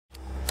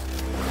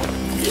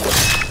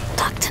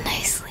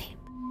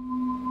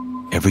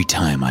Every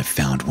time I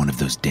found one of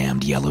those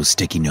damned yellow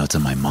sticky notes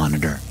on my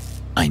monitor,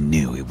 I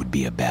knew it would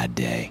be a bad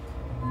day.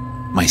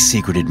 My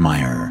secret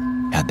admirer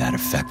had that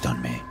effect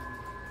on me.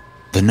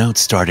 The note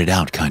started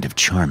out kind of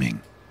charming.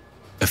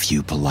 A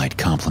few polite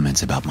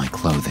compliments about my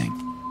clothing.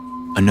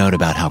 A note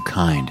about how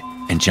kind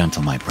and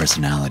gentle my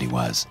personality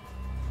was.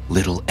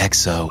 Little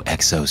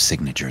XOXO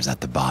signatures at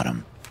the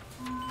bottom.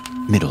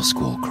 Middle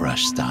school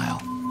crush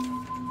style.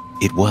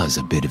 It was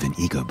a bit of an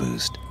ego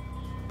boost,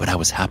 but I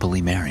was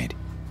happily married.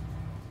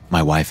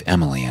 My wife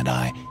Emily and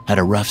I had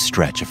a rough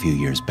stretch a few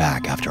years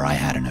back after I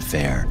had an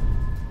affair,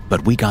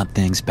 but we got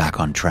things back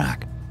on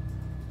track.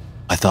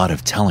 I thought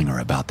of telling her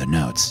about the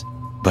notes,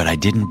 but I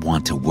didn't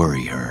want to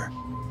worry her.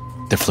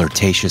 The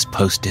flirtatious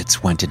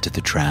post-its went into the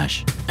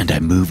trash, and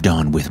I moved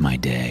on with my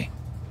day.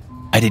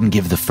 I didn't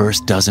give the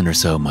first dozen or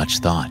so much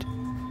thought,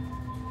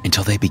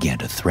 until they began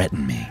to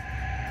threaten me.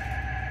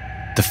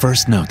 The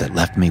first note that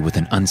left me with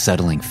an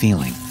unsettling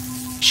feeling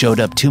showed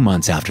up 2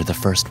 months after the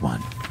first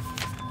one.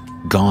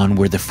 Gone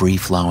were the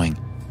free-flowing,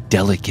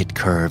 delicate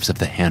curves of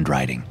the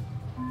handwriting.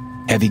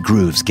 Heavy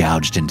grooves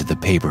gouged into the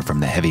paper from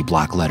the heavy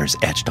block letters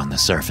etched on the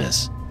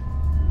surface.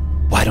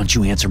 Why don't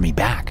you answer me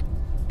back?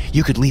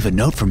 You could leave a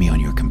note for me on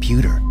your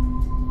computer.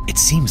 It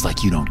seems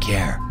like you don't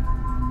care.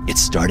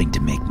 It's starting to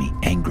make me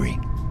angry.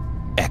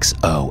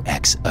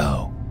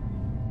 XOXO.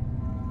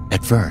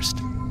 At first,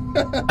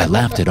 I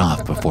laughed it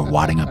off before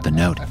wadding up the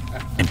note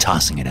and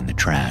tossing it in the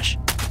trash.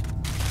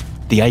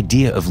 The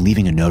idea of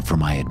leaving a note for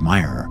my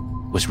admirer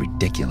was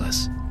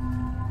ridiculous.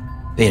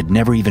 They had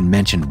never even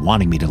mentioned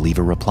wanting me to leave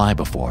a reply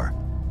before.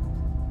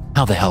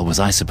 How the hell was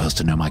I supposed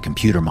to know my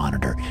computer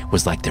monitor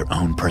was like their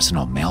own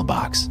personal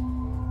mailbox?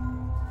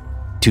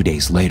 2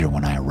 days later,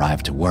 when I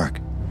arrived to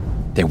work,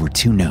 there were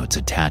 2 notes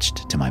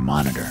attached to my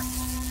monitor.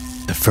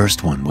 The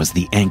first one was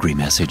the angry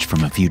message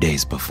from a few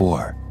days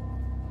before.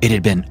 It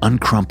had been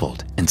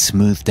uncrumpled and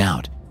smoothed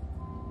out.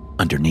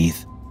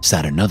 Underneath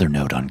sat another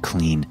note on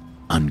clean,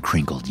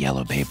 uncrinkled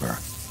yellow paper.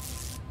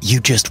 You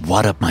just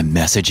wad up my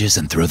messages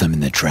and throw them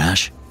in the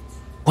trash?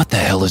 What the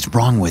hell is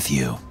wrong with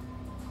you?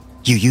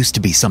 You used to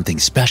be something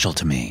special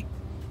to me,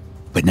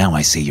 but now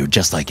I see you're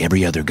just like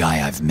every other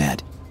guy I've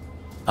met.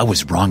 I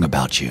was wrong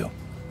about you.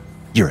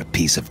 You're a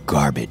piece of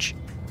garbage.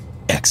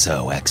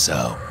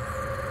 XOXO.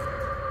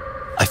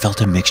 I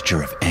felt a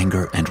mixture of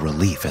anger and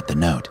relief at the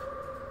note.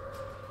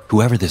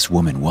 Whoever this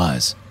woman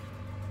was,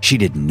 she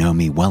didn't know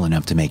me well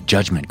enough to make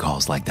judgment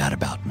calls like that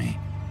about me.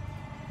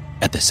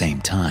 At the same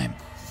time,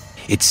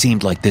 it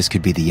seemed like this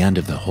could be the end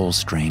of the whole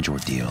strange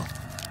ordeal.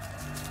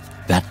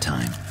 That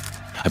time,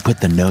 I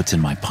put the notes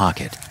in my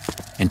pocket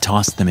and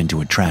tossed them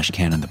into a trash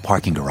can in the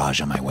parking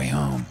garage on my way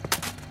home.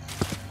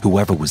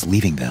 Whoever was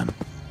leaving them,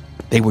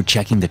 they were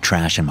checking the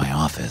trash in my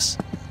office.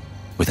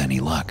 With any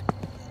luck,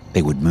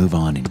 they would move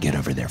on and get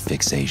over their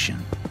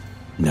fixation.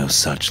 No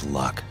such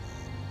luck.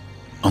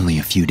 Only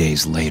a few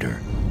days later,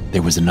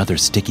 there was another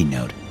sticky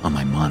note on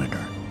my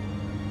monitor.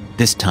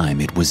 This time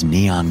it was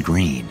neon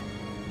green.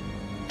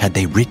 Had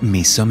they written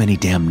me so many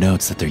damn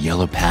notes that their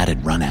yellow pad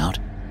had run out?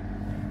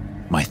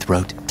 My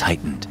throat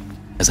tightened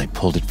as I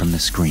pulled it from the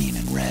screen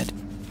and read,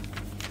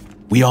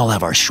 We all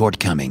have our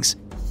shortcomings,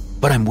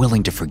 but I'm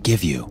willing to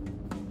forgive you.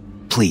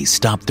 Please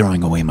stop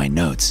throwing away my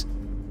notes.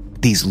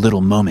 These little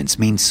moments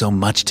mean so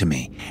much to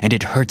me, and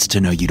it hurts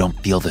to know you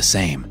don't feel the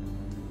same.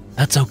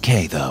 That's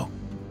okay, though.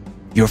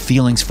 Your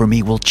feelings for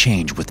me will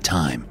change with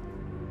time.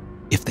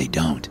 If they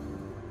don't,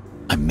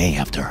 I may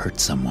have to hurt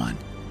someone.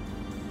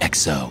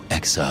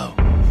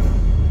 XOXO.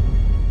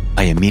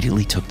 I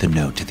immediately took the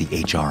note to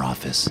the HR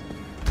office.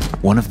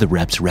 One of the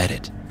reps read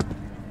it.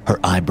 Her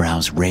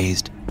eyebrows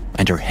raised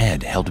and her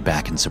head held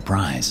back in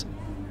surprise.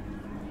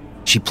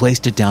 She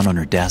placed it down on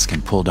her desk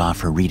and pulled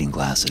off her reading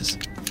glasses.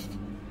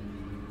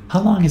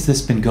 How long has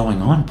this been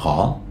going on,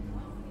 Paul?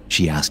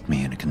 She asked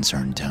me in a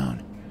concerned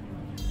tone.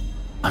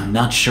 I'm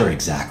not sure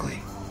exactly,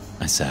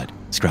 I said,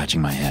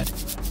 scratching my head.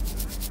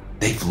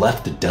 They've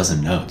left a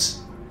dozen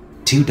notes.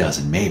 2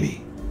 dozen,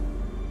 maybe.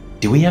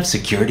 Do we have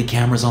security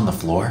cameras on the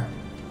floor?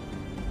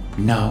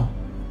 No,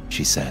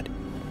 she said,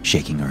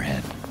 shaking her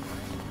head.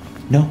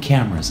 No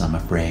cameras, I'm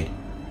afraid.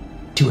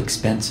 Too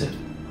expensive.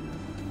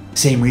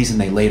 Same reason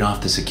they laid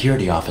off the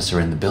security officer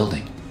in the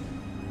building.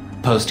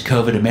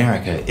 Post-COVID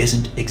America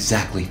isn't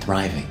exactly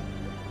thriving.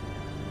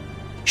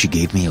 She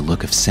gave me a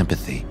look of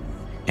sympathy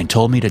and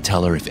told me to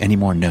tell her if any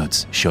more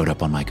notes showed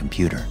up on my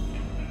computer.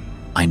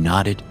 I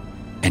nodded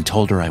and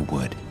told her I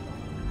would.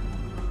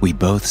 We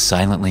both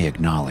silently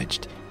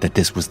acknowledged that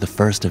this was the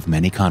first of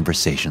many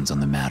conversations on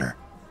the matter.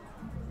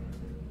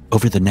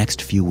 Over the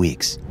next few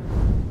weeks,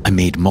 I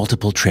made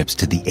multiple trips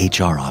to the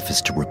HR office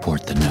to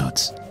report the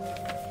notes.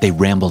 They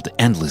rambled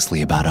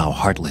endlessly about how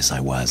heartless I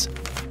was,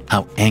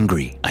 how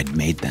angry I'd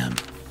made them,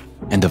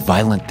 and the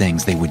violent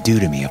things they would do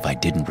to me if I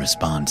didn't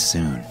respond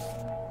soon.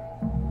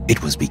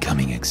 It was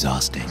becoming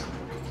exhausting.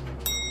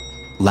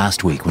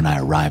 Last week when I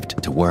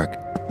arrived to work,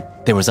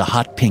 there was a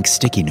hot pink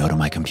sticky note on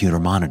my computer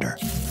monitor.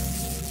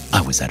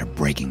 I was at a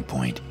breaking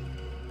point.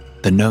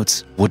 The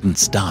notes wouldn't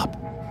stop.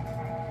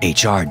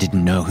 HR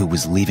didn't know who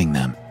was leaving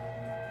them,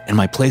 and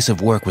my place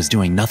of work was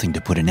doing nothing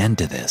to put an end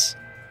to this.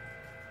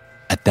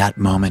 At that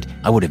moment,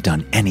 I would have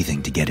done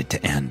anything to get it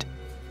to end.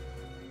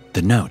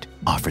 The note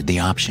offered the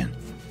option.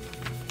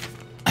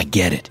 I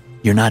get it.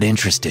 You're not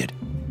interested.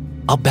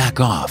 I'll back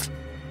off,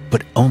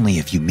 but only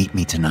if you meet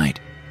me tonight.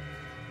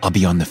 I'll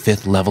be on the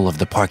 5th level of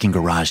the parking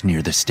garage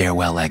near the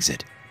stairwell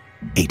exit.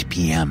 8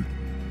 p.m.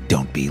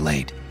 Don't be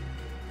late.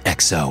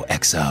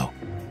 XOXO.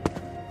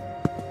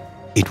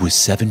 It was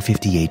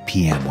 7:58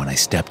 p.m. when I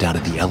stepped out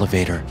of the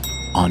elevator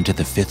onto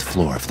the 5th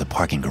floor of the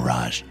parking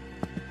garage.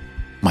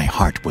 My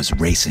heart was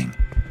racing,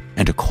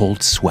 and a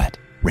cold sweat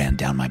ran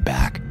down my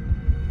back.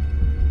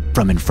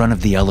 From in front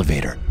of the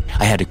elevator,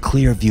 I had a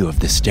clear view of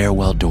the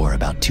stairwell door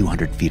about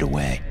 200 feet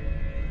away.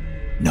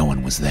 No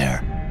one was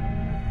there,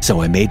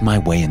 so I made my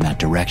way in that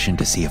direction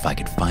to see if I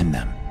could find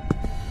them.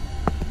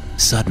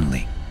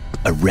 Suddenly,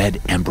 a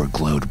red ember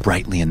glowed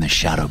brightly in the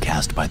shadow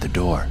cast by the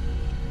door.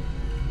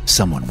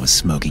 Someone was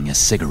smoking a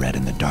cigarette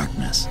in the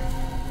darkness.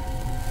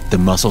 The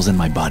muscles in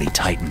my body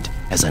tightened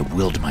as I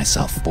willed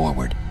myself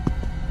forward.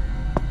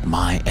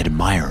 My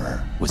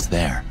admirer was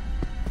there,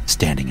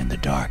 standing in the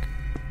dark.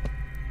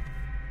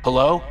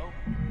 "Hello?"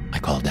 I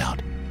called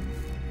out.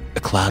 A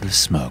cloud of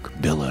smoke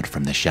billowed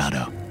from the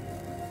shadow.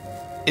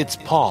 "It's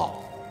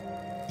Paul.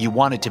 You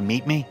wanted to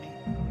meet me?"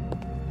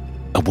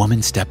 A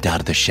woman stepped out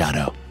of the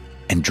shadow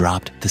and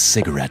dropped the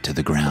cigarette to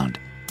the ground,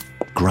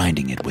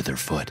 grinding it with her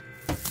foot.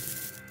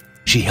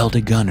 She held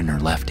a gun in her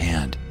left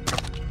hand.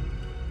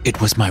 It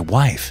was my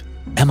wife,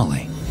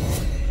 Emily.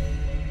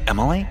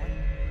 "Emily?"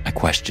 I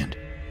questioned.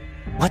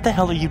 "What the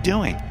hell are you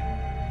doing?"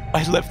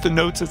 "I left the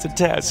notes as a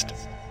test.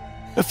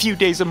 A few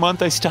days a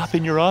month I stop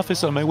in your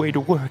office on my way to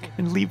work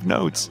and leave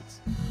notes.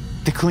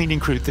 The cleaning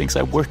crew thinks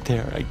I work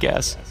there, I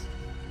guess,"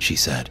 she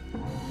said,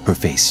 her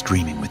face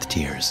streaming with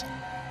tears.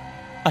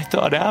 "I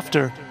thought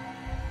after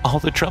all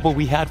the trouble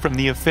we had from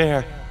the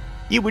affair,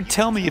 you would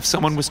tell me if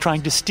someone was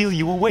trying to steal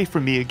you away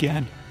from me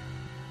again."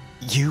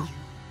 You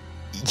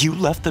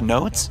left the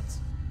notes?"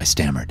 I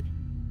stammered.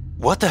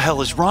 "What the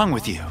hell is wrong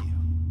with you?"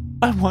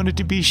 "I wanted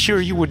to be sure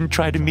you wouldn't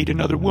try to meet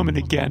another woman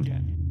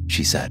again,"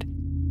 she said,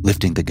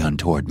 lifting the gun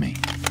toward me.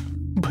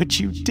 "But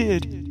you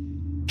did.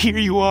 Here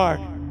you are,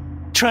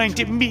 trying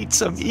to meet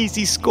some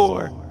easy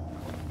score."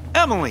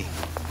 "Emily,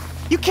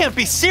 you can't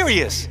be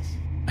serious!"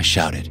 I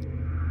shouted.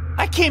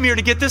 "I came here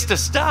to get this to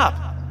stop.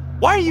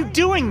 Why are you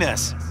doing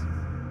this?"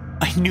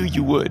 "I knew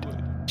you would,"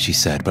 she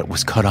said, but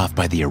was cut off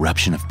by the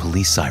eruption of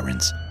police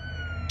sirens.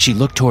 She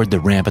looked toward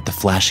the ramp at the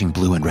flashing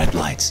blue and red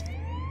lights.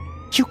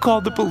 "You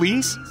called the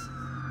police?"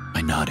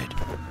 I nodded.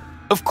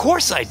 "Of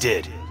course I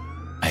did,"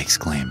 I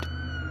exclaimed.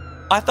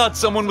 "I thought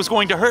someone was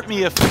going to hurt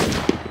me if..."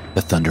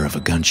 The thunder of a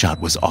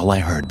gunshot was all I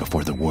heard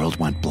before the world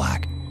went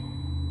black.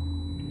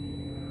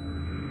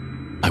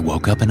 I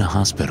woke up in a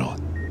hospital.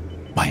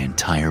 My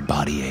entire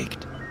body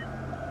ached.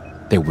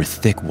 There were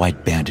thick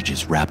white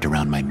bandages wrapped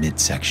around my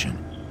midsection.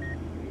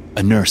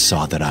 A nurse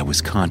saw that I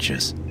was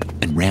conscious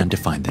and ran to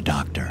find the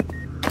doctor.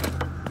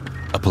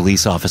 A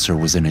police officer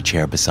was in a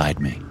chair beside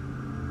me.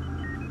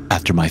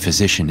 After my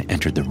physician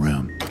entered the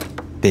room,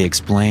 they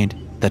explained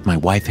that my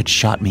wife had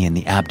shot me in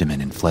the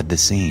abdomen and fled the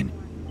scene.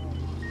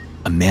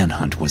 A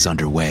manhunt was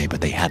underway,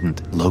 but they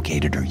hadn't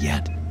located her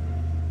yet.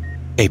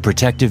 A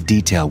protective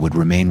detail would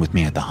remain with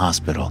me at the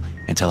hospital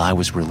until I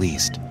was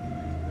released.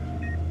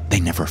 They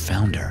never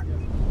found her.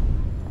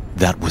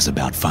 That was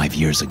about 5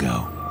 years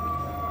ago.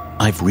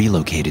 I've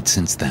relocated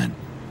since then.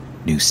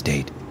 New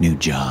state, new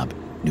job,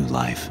 new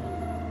life.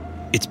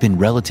 It's been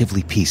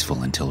relatively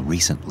peaceful until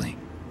recently.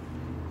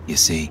 You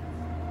see,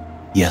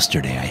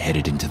 yesterday I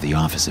headed into the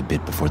office a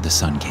bit before the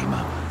sun came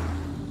up.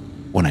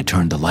 When I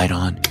turned the light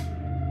on,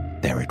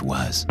 there it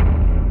was.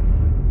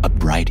 A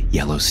bright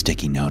yellow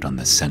sticky note on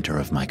the center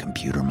of my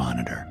computer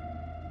monitor.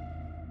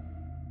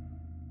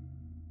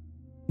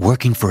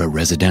 Working for a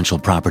residential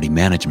property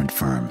management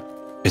firm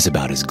is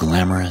about as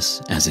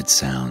glamorous as it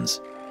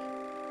sounds.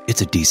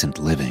 It's a decent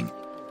living,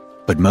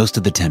 but most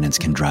of the tenants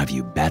can drive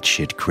you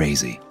batshit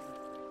crazy,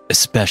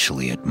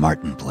 especially at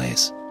Martin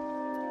Place.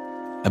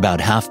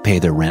 About half pay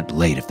their rent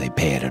late if they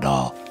pay it at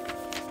all.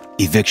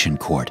 Eviction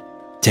court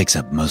takes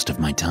up most of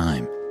my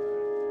time.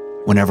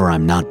 Whenever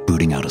I'm not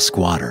booting out a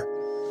squatter,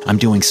 I'm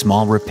doing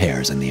small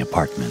repairs in the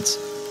apartments.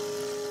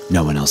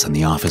 No one else in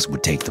the office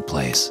would take the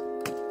place,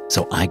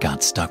 so I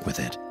got stuck with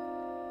it.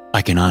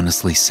 I can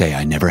honestly say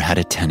I never had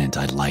a tenant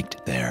I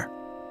liked there,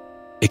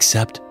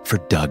 except for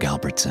Doug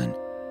Albertson.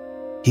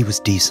 He was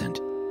decent.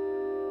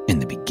 In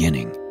the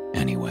beginning,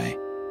 anyway.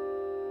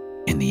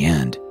 In the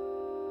end,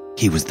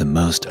 he was the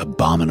most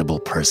abominable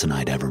person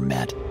I'd ever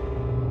met.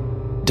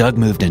 Doug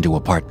moved into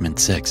apartment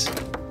 6,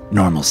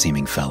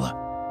 normal-seeming fella,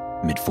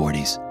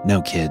 mid-40s,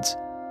 no kids,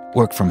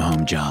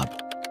 work-from-home job.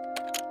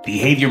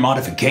 "Behavior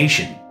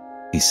modification,"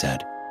 he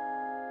said.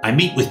 "I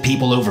meet with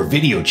people over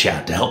video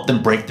chat to help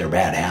them break their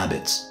bad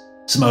habits.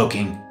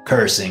 Smoking,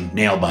 cursing,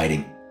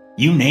 nail-biting,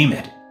 you name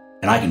it,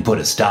 and I can put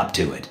a stop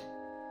to it."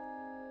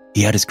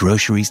 He had his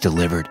groceries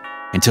delivered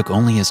and took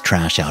only his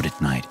trash out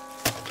at night.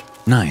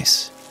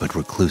 Nice, but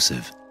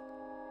reclusive.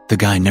 The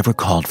guy never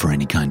called for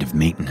any kind of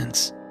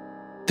maintenance.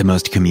 The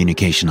most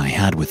communication I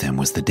had with him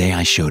was the day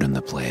I showed him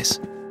the place.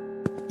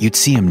 You'd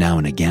see him now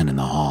and again in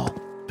the hall,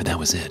 but that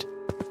was it.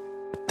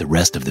 The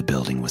rest of the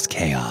building was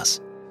chaos.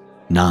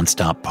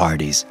 Non-stop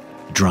parties,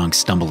 drunks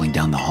stumbling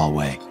down the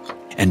hallway,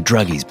 and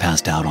druggies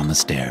passed out on the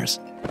stairs.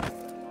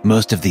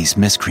 Most of these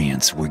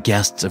miscreants were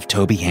guests of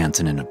Toby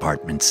Hansen in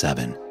apartment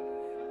 7.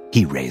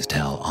 He raised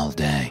hell all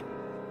day.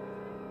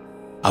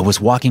 I was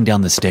walking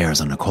down the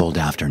stairs on a cold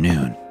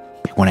afternoon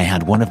when I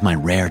had one of my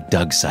rare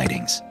Doug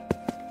sightings.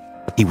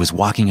 He was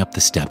walking up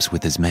the steps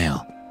with his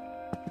mail.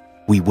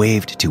 We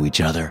waved to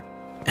each other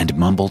and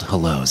mumbled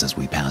hellos as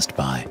we passed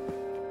by.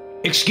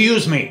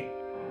 "Excuse me,"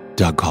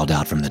 Doug called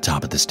out from the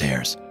top of the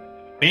stairs.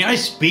 "May I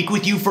speak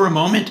with you for a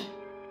moment?"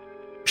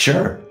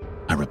 "Sure,"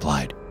 I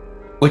replied.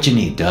 "What you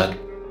need, Doug?"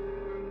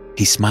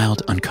 He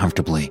smiled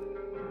uncomfortably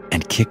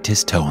and kicked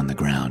his toe on the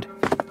ground.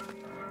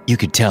 You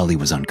could tell he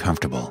was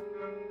uncomfortable.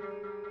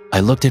 I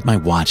looked at my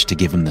watch to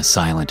give him the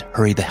silent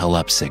hurry the hell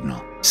up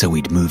signal so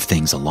we'd move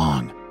things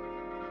along.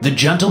 "The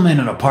gentleman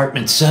in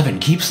apartment 7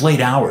 keeps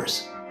late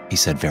hours," he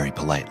said very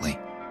politely.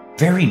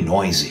 "Very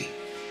noisy.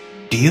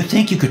 Do you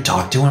think you could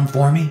talk to him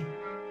for me?"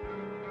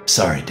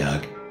 "Sorry,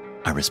 Doug,"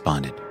 I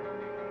responded.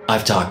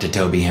 "I've talked to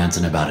Toby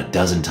Hansen about a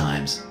dozen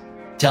times,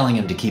 telling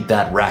him to keep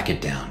that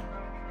racket down.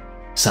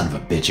 Son of a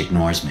bitch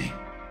ignores me.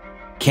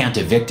 Can't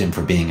evict him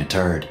for being a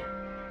turd.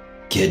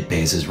 Kid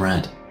pays his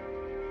rent.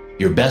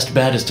 Your best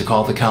bet is to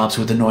call the cops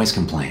with a noise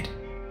complaint.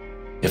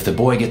 If the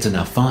boy gets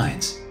enough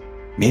fines,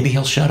 maybe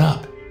he'll shut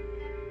up.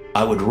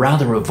 I would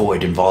rather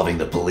avoid involving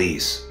the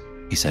police,"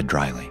 he said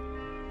dryly.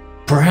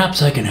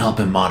 "Perhaps I can help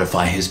him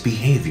modify his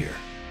behavior.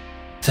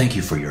 Thank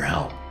you for your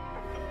help."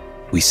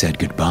 We said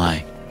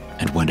goodbye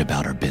and went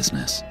about our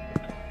business.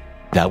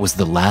 That was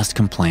the last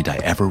complaint I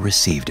ever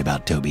received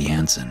about Toby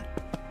Hansen.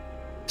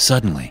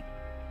 Suddenly,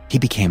 he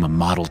became a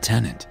model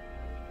tenant.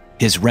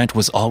 His rent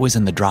was always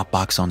in the drop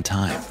box on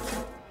time.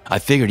 I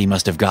figured he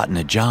must have gotten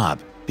a job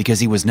because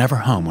he was never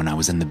home when I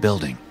was in the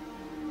building.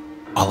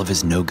 All of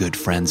his no-good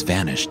friends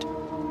vanished.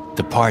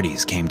 The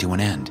parties came to an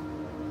end.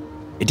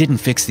 It didn't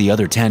fix the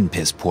other 10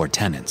 piss-poor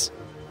tenants,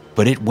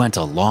 but it went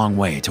a long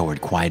way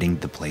toward quieting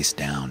the place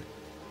down.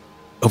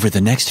 Over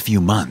the next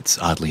few months,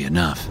 oddly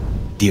enough,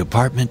 the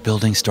apartment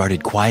building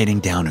started quieting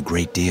down a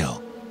great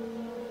deal.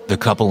 The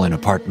couple in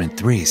apartment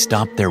 3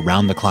 stopped their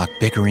round-the-clock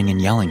bickering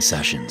and yelling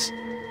sessions.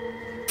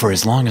 For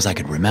as long as I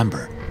could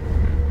remember,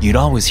 you'd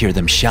always hear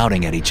them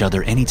shouting at each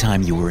other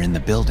anytime you were in the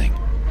building.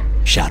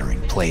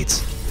 Shattering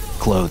plates,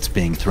 clothes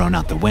being thrown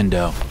out the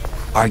window,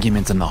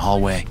 arguments in the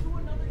hallway.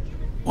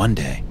 One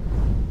day,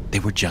 they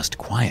were just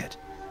quiet.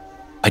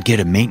 I'd get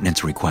a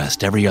maintenance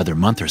request every other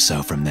month or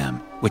so from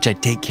them, which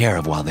I'd take care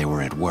of while they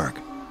were at work.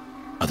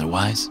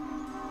 Otherwise,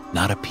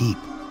 not a peep.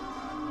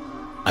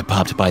 I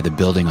popped by the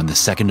building on the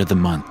 2nd of the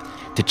month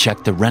to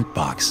check the rent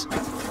box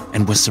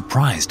and was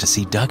surprised to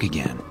see Doug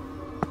again.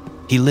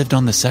 He lived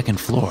on the 2nd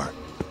floor,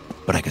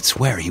 but I could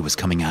swear he was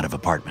coming out of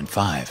apartment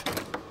 5,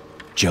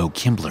 Joe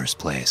Kimbler's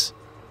place.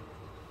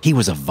 He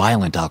was a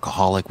violent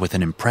alcoholic with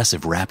an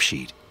impressive rap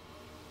sheet.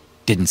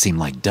 Didn't seem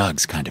like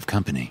Doug's kind of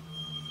company.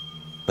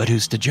 But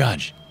who's to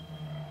judge?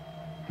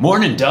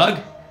 "Morning, Doug,"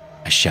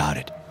 I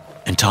shouted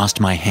and tossed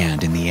my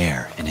hand in the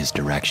air in his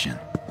direction.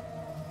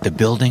 The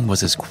building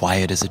was as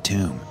quiet as a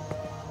tomb.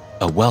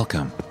 A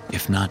welcome,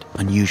 if not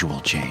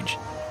unusual, change.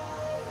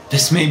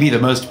 "This may be the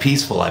most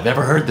peaceful I've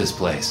ever heard this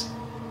place."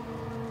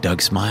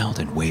 Doug smiled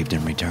and waved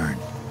in return.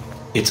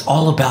 "It's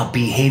all about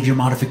behavior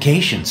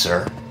modification,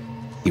 sir,"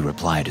 he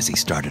replied as he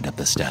started up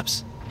the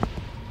steps.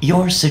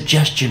 "Your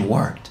suggestion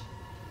worked.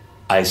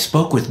 I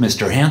spoke with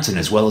Mr. Hansen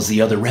as well as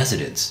the other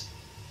residents.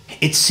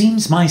 It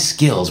seems my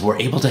skills were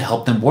able to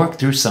help them work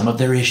through some of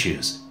their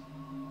issues.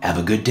 Have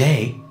a good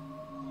day."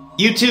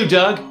 "You too,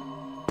 Doug,"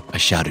 I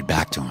shouted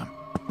back to him.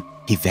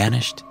 He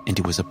vanished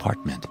into his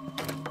apartment.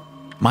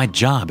 My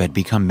job had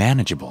become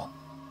manageable,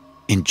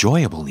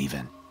 enjoyable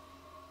even.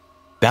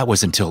 That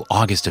was until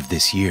August of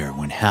this year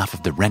when half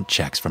of the rent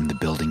checks from the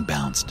building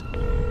bounced.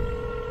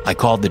 I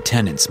called the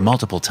tenants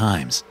multiple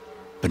times,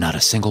 but not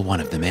a single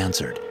one of them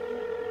answered.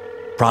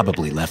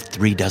 Probably left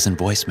 3 dozen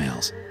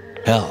voicemails.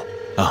 Hell,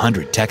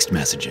 100 text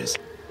messages.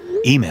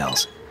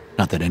 Emails,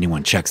 not that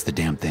anyone checks the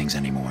damn things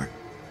anymore.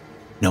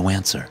 No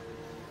answer.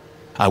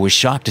 I was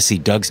shocked to see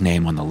Doug's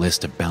name on the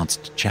list of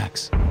bounced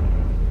checks.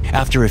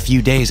 After a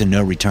few days and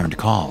no returned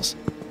calls,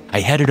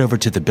 I headed over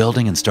to the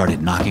building and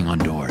started knocking on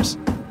doors.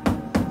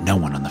 No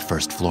one on the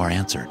 1st floor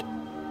answered.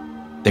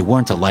 They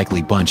weren't a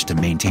likely bunch to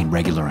maintain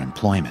regular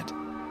employment,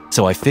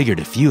 so I figured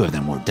a few of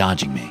them were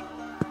dodging me.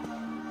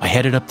 I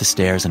headed up the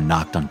stairs and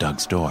knocked on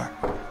Doug's door.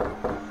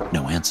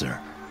 No answer.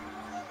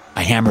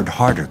 I hammered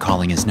harder,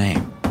 calling his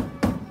name,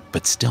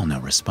 but still no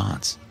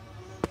response.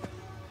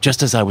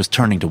 Just as I was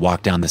turning to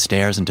walk down the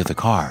stairs into the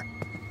car,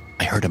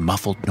 I heard a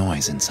muffled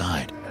noise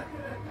inside.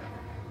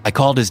 I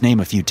called his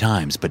name a few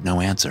times, but no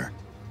answer.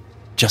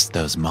 Just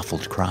those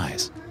muffled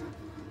cries.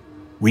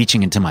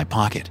 Reaching into my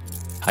pocket,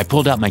 I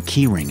pulled out my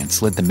key ring and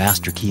slid the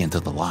master key into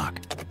the lock.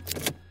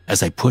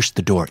 As I pushed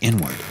the door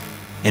inward,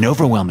 an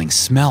overwhelming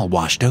smell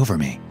washed over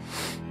me.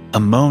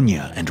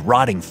 Ammonia and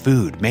rotting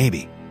food,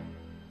 maybe.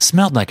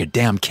 Smelled like a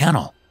damn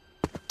kennel.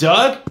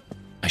 Doug?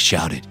 I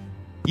shouted.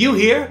 You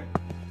here?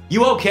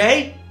 You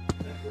okay?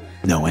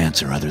 No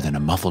answer other than a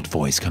muffled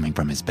voice coming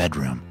from his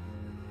bedroom.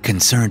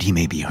 Concerned he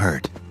may be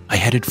hurt, I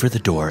headed for the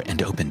door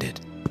and opened it.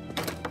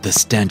 The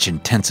stench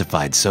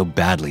intensified so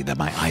badly that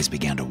my eyes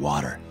began to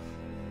water.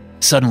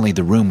 Suddenly,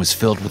 the room was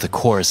filled with a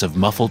chorus of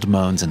muffled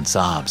moans and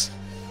sobs.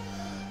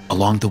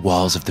 Along the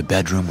walls of the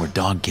bedroom were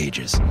dog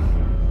cages.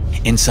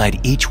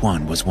 Inside each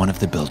one was one of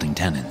the building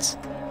tenants.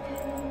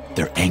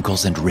 Their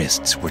ankles and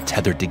wrists were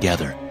tethered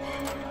together,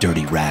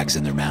 dirty rags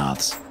in their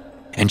mouths,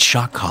 and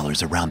shock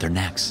collars around their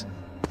necks.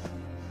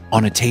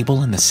 On a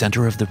table in the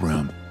center of the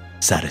room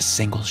sat a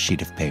single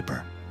sheet of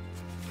paper.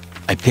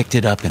 I picked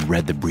it up and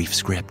read the brief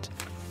script.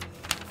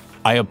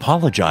 I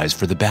apologize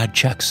for the bad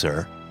check,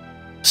 sir.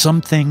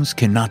 Some things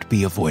cannot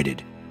be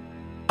avoided.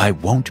 I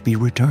won't be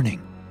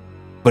returning.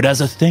 But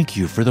as a thank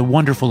you for the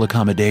wonderful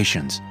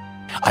accommodations,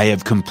 I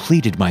have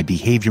completed my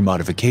behavior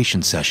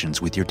modification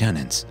sessions with your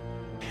tenants.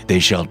 They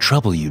shall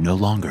trouble you no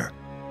longer.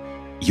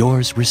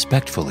 Yours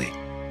respectfully,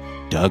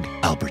 Doug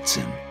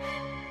Albertson.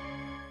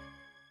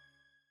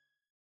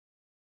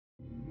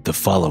 The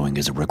following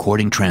is a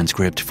recording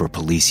transcript for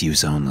police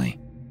use only.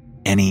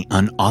 Any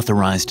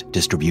unauthorized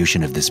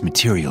distribution of this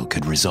material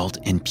could result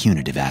in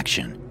punitive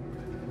action.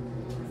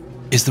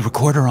 Is the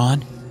recorder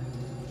on?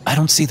 I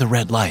don't see the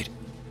red light.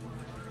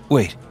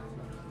 Wait.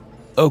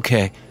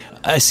 Okay,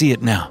 I see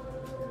it now.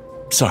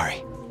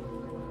 Sorry.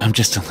 I'm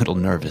just a little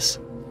nervous.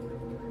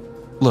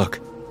 Look,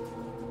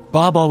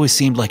 Bob always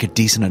seemed like a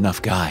decent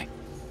enough guy.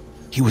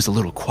 He was a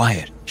little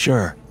quiet,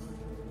 sure,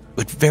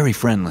 but very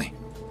friendly.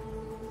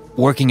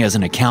 Working as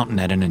an accountant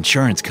at an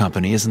insurance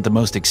company isn't the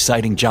most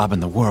exciting job in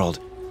the world,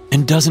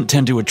 and doesn't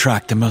tend to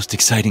attract the most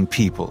exciting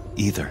people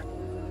either.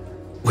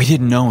 We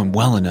didn't know him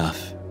well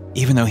enough,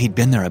 even though he'd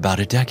been there about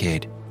a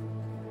decade.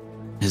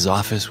 His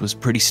office was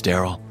pretty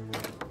sterile.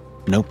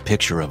 No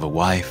picture of a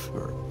wife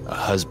or a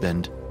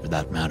husband, for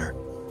that matter.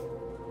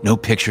 No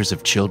pictures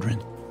of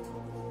children.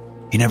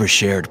 He never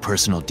shared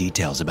personal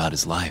details about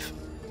his life.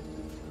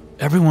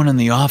 Everyone in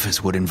the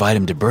office would invite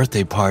him to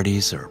birthday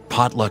parties or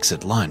potlucks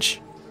at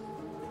lunch,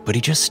 but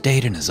he just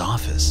stayed in his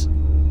office.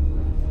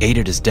 Ate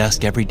at his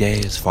desk every day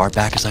as far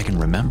back as I can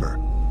remember.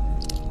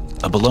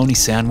 A bologna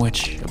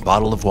sandwich, a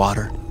bottle of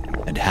water,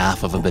 and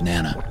half of a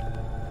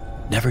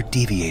banana. Never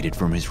deviated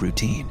from his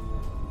routine.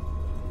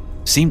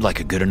 Seemed like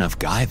a good enough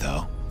guy,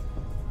 though.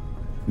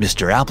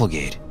 Mr.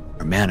 Applegate,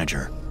 our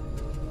manager,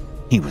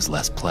 he was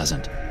less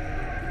pleasant.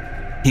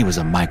 He was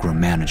a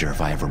micromanager if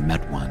I ever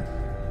met one.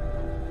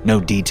 No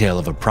detail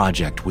of a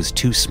project was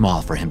too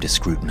small for him to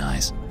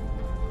scrutinize.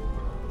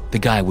 The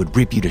guy would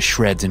rip you to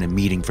shreds in a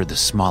meeting for the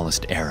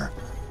smallest error.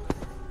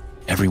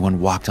 Everyone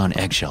walked on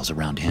eggshells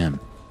around him.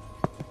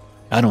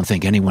 I don't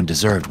think anyone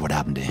deserved what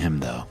happened to him,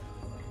 though.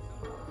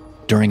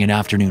 During an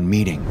afternoon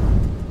meeting,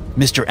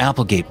 Mr.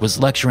 Applegate was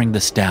lecturing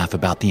the staff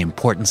about the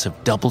importance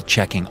of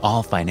double-checking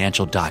all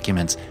financial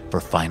documents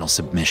for final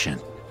submission.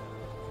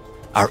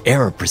 Our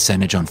error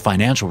percentage on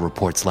financial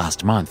reports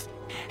last month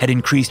had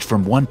increased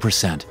from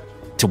 1%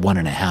 to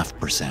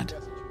 1.5%.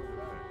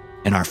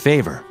 In our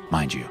favor,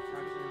 mind you.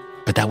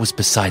 But that was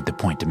beside the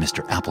point to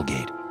Mr.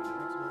 Applegate.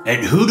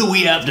 And who do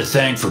we have to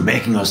thank for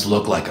making us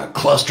look like a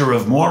cluster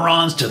of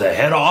morons to the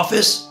head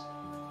office?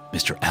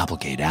 Mr.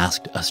 Applegate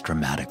asked us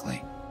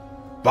dramatically.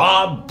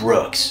 Bob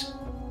Brooks,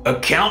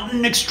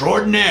 accountant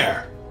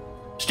extraordinaire.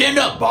 Stand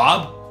up,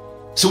 Bob,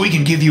 so we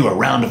can give you a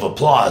round of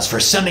applause for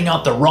sending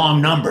out the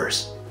wrong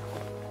numbers.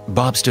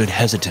 Bob stood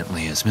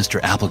hesitantly as Mr.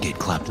 Applegate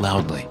clapped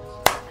loudly.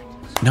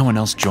 No one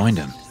else joined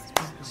him.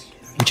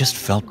 We just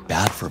felt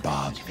bad for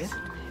Bob.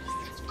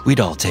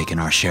 We'd all taken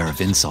our share of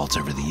insults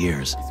over the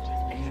years,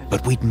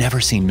 but we'd never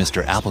seen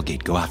Mr.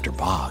 Applegate go after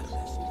Bob.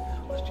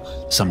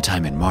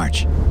 Sometime in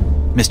March,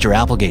 Mr.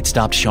 Applegate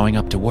stopped showing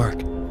up to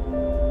work.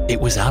 It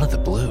was out of the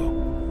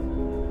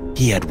blue.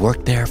 He had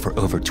worked there for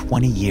over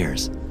 20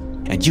 years,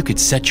 and you could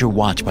set your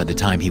watch by the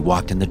time he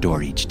walked in the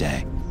door each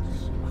day.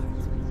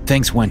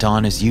 Things went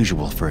on as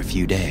usual for a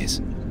few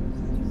days,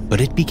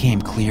 but it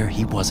became clear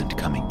he wasn't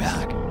coming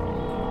back.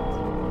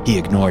 He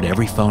ignored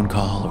every phone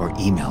call or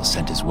email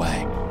sent his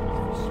way.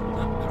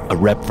 A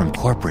rep from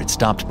corporate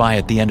stopped by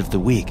at the end of the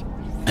week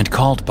and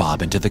called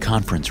Bob into the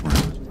conference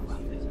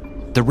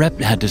room. The rep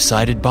had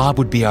decided Bob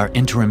would be our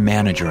interim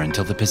manager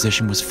until the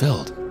position was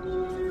filled.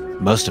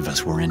 Most of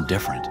us were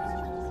indifferent.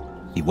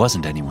 He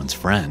wasn't anyone's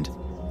friend,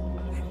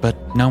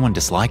 but no one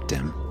disliked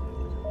him.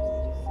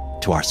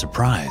 To our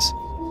surprise,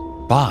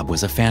 Bob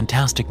was a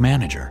fantastic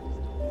manager.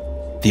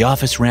 The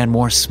office ran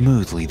more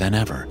smoothly than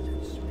ever.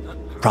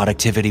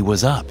 Productivity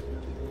was up.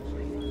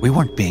 We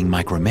weren't being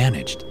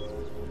micromanaged.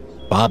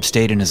 Bob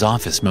stayed in his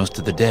office most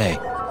of the day,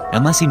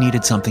 unless he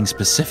needed something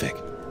specific,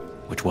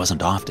 which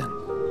wasn't often.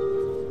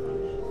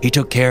 He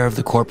took care of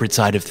the corporate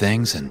side of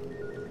things, and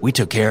we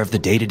took care of the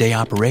day-to-day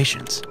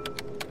operations.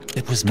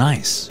 It was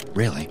nice,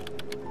 really.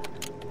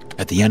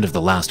 At the end of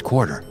the last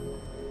quarter,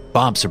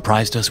 Bob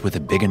surprised us with a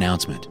big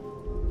announcement.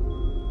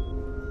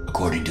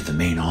 According to the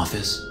main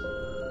office,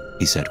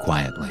 he said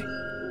quietly.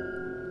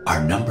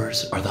 Our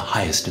numbers are the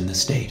highest in the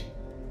state.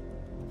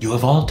 You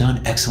have all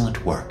done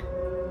excellent work.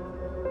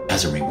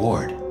 As a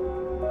reward,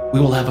 we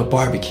will have a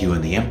barbecue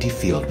in the empty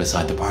field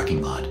beside the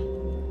parking lot.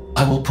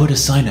 I will put a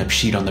sign-up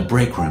sheet on the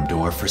break room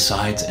door for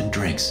sides and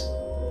drinks,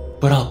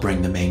 but I'll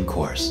bring the main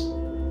course.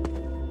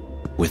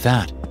 With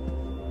that,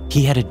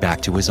 he headed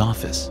back to his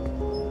office.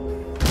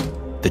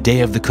 The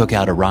day of the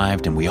cookout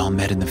arrived and we all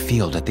met in the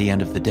field at the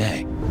end of the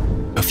day.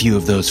 A few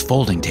of those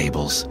folding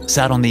tables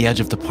sat on the edge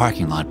of the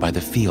parking lot by the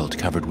field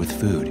covered with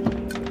food.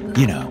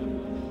 You know,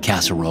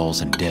 casseroles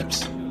and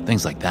dips,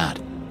 things like that.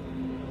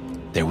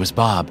 There was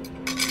Bob,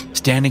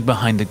 standing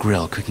behind the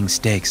grill cooking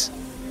steaks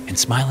and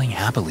smiling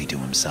happily to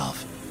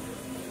himself.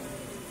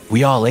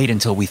 We all ate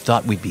until we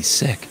thought we'd be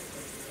sick.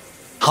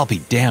 I'll be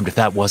damned if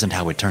that wasn't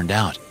how it turned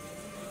out.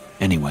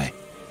 Anyway,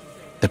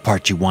 the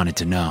part you wanted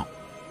to know.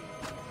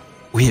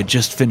 We had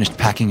just finished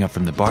packing up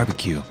from the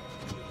barbecue.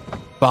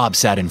 Bob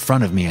sat in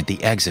front of me at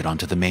the exit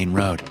onto the main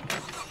road.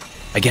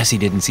 I guess he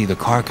didn't see the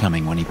car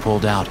coming when he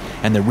pulled out,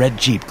 and the red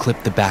Jeep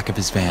clipped the back of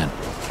his van,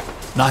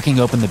 knocking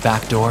open the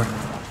back door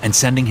and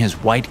sending his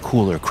white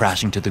cooler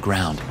crashing to the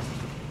ground.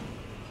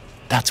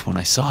 That's when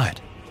I saw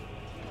it.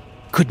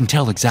 Couldn't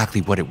tell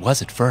exactly what it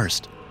was at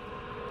first.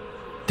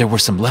 There were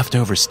some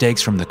leftover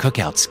steaks from the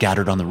cookout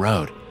scattered on the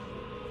road.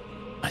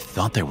 I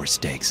thought they were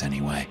steaks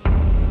anyway.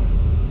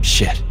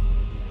 Shit.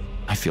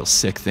 I feel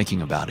sick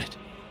thinking about it.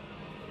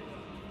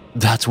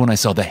 That's when I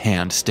saw the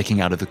hand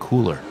sticking out of the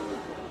cooler.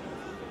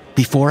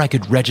 Before I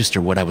could register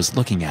what I was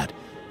looking at,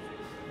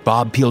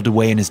 Bob peeled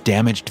away in his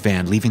damaged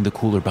van, leaving the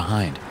cooler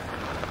behind.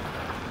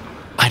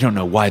 I don't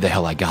know why the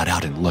hell I got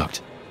out and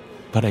looked,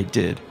 but I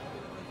did.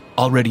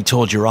 Already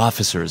told your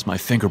officers my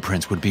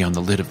fingerprints would be on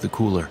the lid of the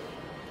cooler.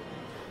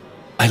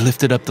 I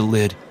lifted up the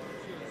lid,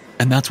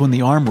 and that's when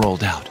the arm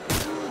rolled out.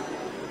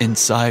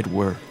 Inside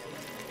were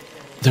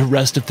the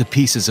rest of the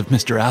pieces of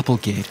Mr.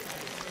 Applegate.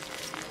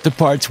 The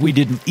parts we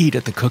didn't eat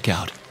at the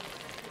cookout.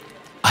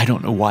 I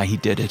don't know why he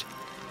did it.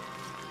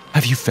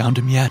 Have you found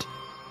him yet?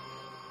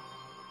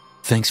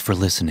 Thanks for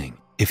listening.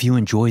 If you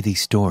enjoy these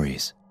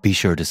stories, be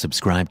sure to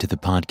subscribe to the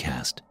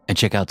podcast and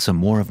check out some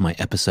more of my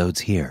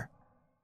episodes here.